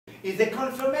is the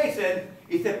confirmation,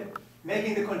 is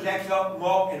making the conjecture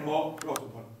more and more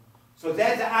plausible. So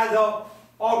that's the other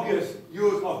obvious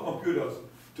use of computers,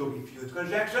 to refute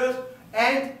conjectures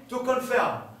and to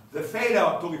confirm. The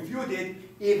failure to refute it,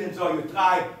 even though you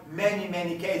try many,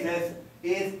 many cases,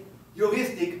 is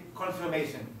heuristic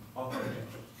confirmation of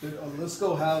conjecture. Did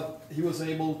Lisko have, he was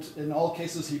able to, in all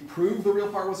cases, he proved the real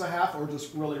part was a half, or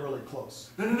just really, really close?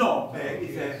 No.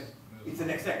 It's an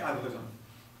exact algorithm.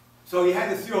 So he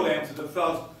had a theorem, so the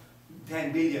first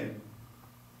 10 billion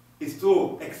is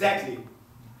true exactly,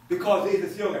 because it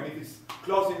is a theorem. If it's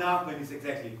close enough, then it's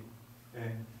exactly.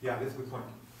 Yeah, that's a good point.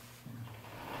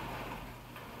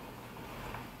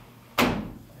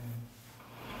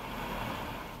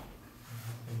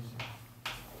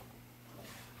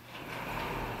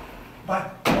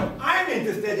 But what I'm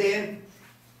interested in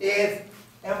is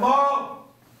a more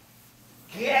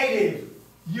creative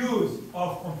use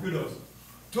of computers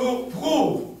to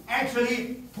prove,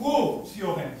 actually prove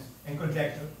theorems and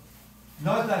conjectures,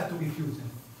 not just to refute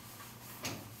them.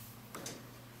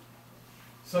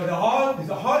 So the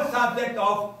whole subject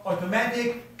of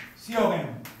automatic theorem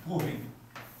proving,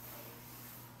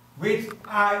 which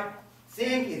I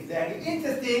think is very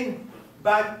interesting,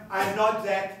 but I'm not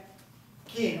that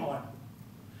keen on,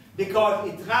 because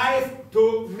it tries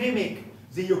to mimic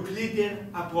the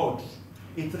Euclidean approach.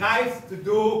 It tries to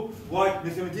do what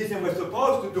mathematicians were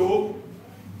supposed to do.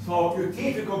 So you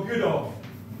teach a computer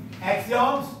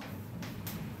axioms,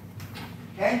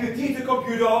 and you teach the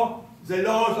computer the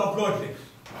laws of logic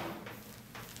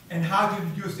and how to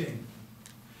deduce things.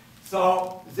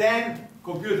 So then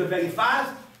computers are very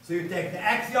fast, so you take the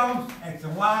axioms,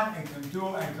 axiom 1, axiom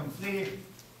 2, axiom 3,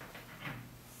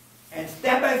 and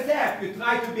step by step you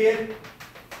try to build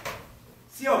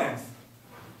theorems.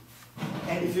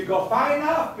 And if you go far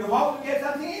enough, you hope to get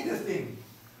something interesting.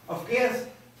 Of course,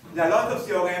 there are lots of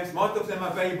theorems, most of them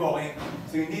are very boring,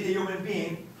 so you need a human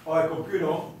being or a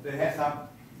computer that has some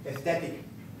aesthetic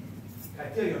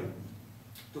criterion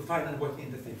to find out what's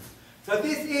interesting. So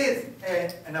this is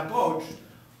an approach,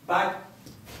 but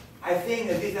I think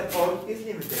that this approach is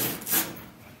limited,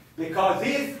 because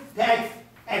this takes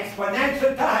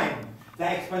exponential time. There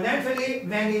are exponentially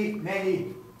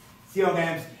many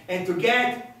theorems, and to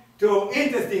get to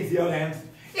interesting theorems,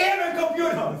 even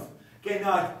computers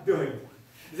cannot do it.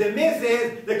 The myth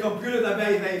is the computers are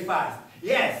very fast.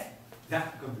 Yes,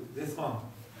 that's wrong.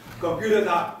 Computers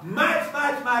are much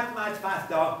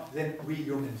faster than we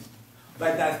humans,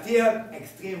 but they're still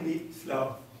extremely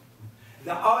slow.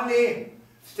 They're only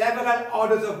several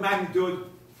orders of magnitude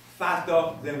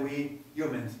faster than we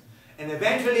humans. And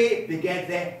eventually we get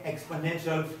the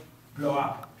exponential blow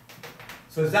up.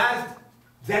 So just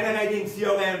generating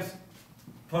theorems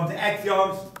from the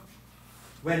axioms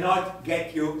will not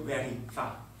get you very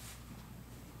far.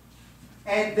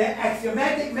 And the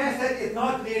axiomatic method is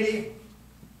not really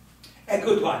a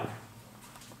good one.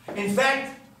 In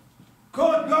fact,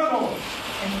 Kurt Gödel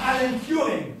and Alan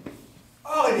Turing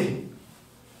already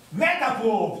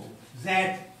meta-proved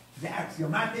that the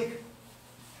axiomatic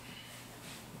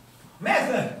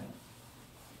method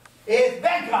is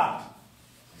bankrupt.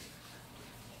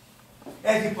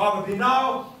 As you probably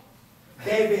know,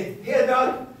 David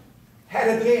Hilbert had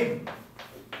a dream.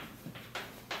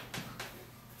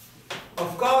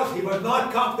 Of course, he was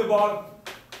not comfortable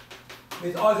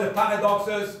with all the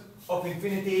paradoxes of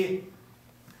infinity.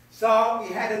 So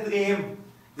he had a dream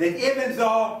that even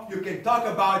though you can talk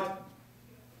about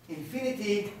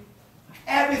infinity,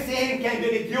 everything can be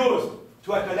reduced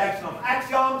to a collection of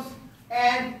axioms,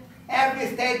 and every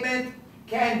statement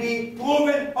can be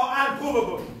proven or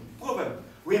unprovable. Proven.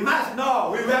 We must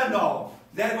know, we will know.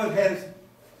 That was his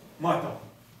motto.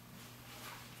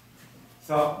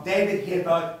 So David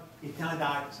Hilbert, it turned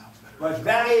out, was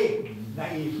very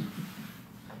naive.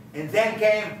 And then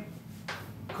came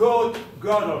Kurt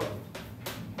Gödel,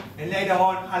 and later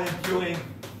on Alan Turing,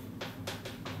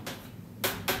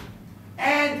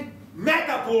 and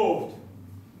meta-proved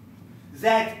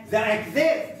that there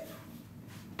exists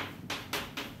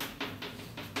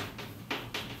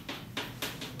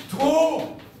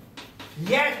true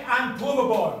yet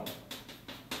unprovable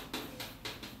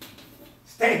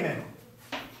statement.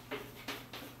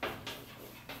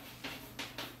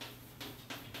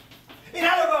 In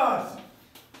other words,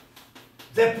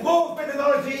 the proof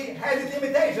methodology has its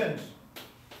limitations.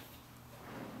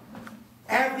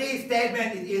 Every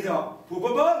statement is either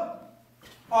provable,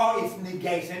 or its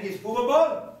negation is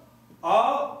provable,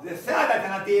 or the third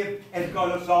alternative is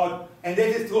Gödel thought, and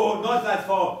this is true not just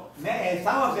for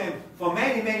some of them, for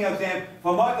many of them,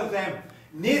 for most of them,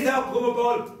 neither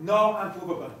provable nor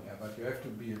unprovable. Yeah, but you have to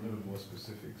be a little more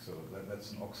specific, so that's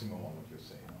that's an oxymoron what you're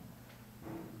saying.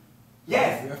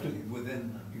 Yes. You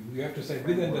have to say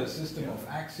within the system of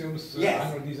axioms, Yes.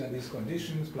 under these and these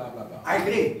conditions, blah blah blah. I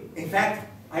agree. In fact,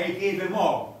 I agree even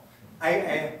more.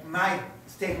 My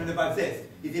statement about this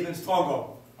is even stronger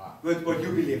with what you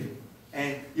believe.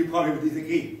 And you probably would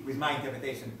disagree with my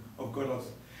interpretation of Gödel's.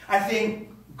 I think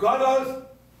Gödel's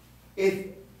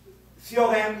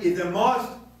theorem is the most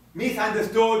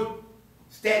misunderstood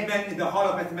statement in the whole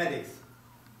of mathematics.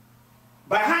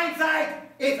 By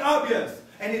hindsight, it's obvious,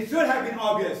 and it should have been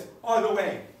obvious all the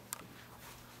way.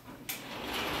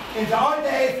 In the old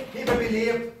days, people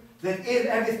believed that in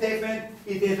every statement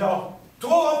it is a true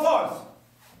or false.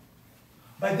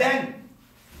 But then,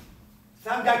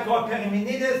 some guy called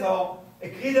Parmenides or a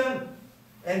Cretan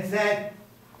and said,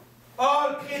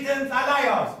 all Cretans are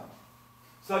liars.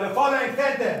 So the following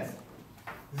sentence,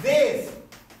 this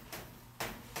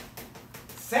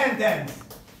sentence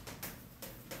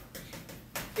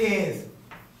is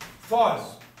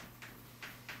false.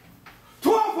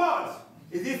 True or false?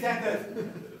 Is this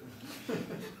sentence?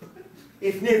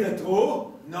 It's neither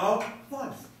true nor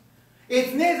false.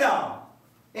 It's neither.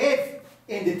 It's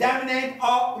indeterminate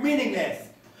or meaningless.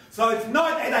 So it's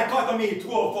not a dichotomy,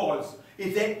 true or false.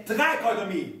 It's a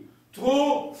trichotomy,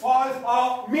 true, false,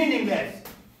 or meaningless.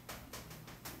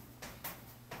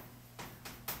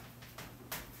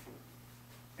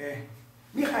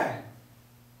 Michael,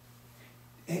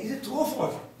 is it true or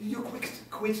false? Did you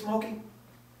quit smoking?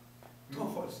 True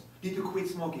or false? Did you quit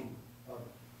smoking?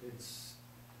 It's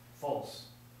false,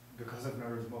 because I've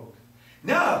never smoked.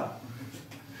 No!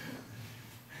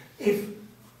 If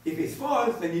it's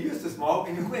false, then you used to smoke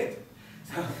and you quit.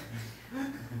 So,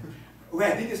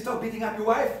 well, did you stop beating up your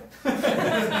wife?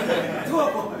 True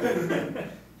or false?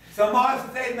 So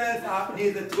most statements are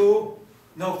neither true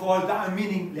nor false, they are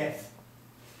meaningless.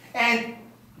 And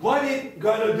what did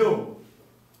Gödel do?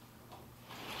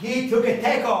 He took a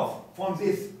takeoff from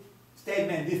this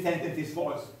statement, this sentence is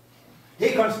false.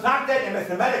 He constructed a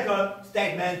mathematical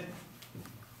statement,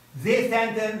 this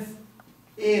sentence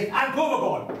is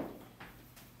unprovable.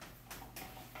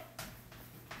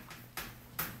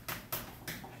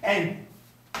 And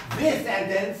this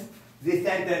sentence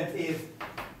is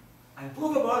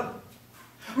unprovable,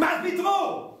 must be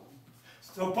true.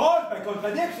 Suppose by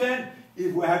contradiction,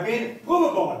 it would have been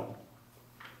provable.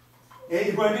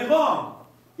 It would have been wrong.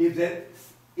 If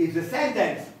the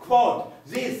sentence, quote,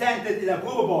 this sentence is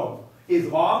unprovable, is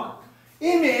wrong,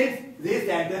 it means this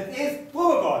sentence is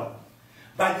provable.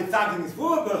 But if something is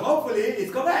provable, hopefully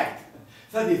it's correct.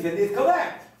 So this sentence is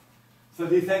correct. So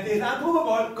this sentence is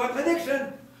unprovable,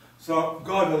 contradiction. So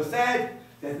Gödel said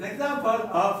that's an example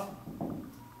of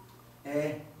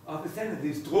a sentence that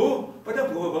is true but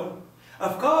unprovable.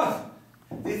 Of course,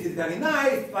 this is very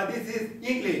nice, but this is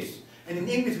English. And in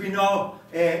English we know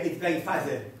it's very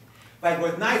fuzzy. But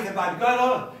what's nice about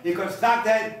Gödel, he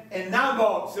constructed a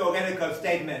number theoretical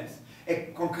statements.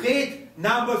 A concrete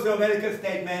number theoretical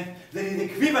statement that is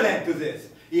equivalent to this.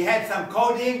 He had some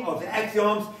coding of the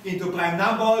axioms into prime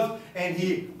numbers, and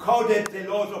he coded the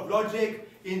laws of logic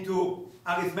into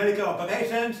arithmetical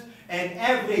operations, and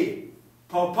every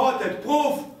purported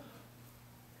proof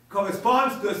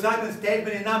corresponds to a certain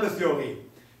statement in number theory.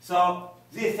 So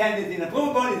this sentence in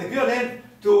unprovable is equivalent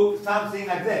to something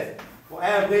like this. For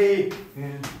every...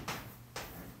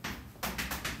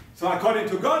 So according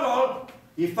to Gödel,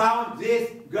 he found this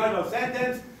Gödel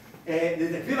sentence,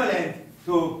 is equivalent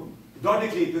to,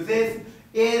 logically to this,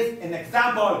 is an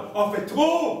example of a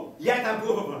true yet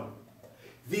unprovable.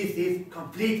 This is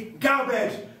complete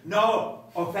garbage. No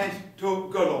offense to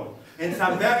Gödel. And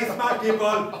some very smart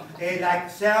people, like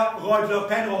Sir Roger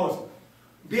Penrose,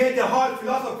 built the whole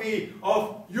philosophy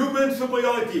of human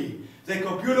superiority. The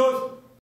computers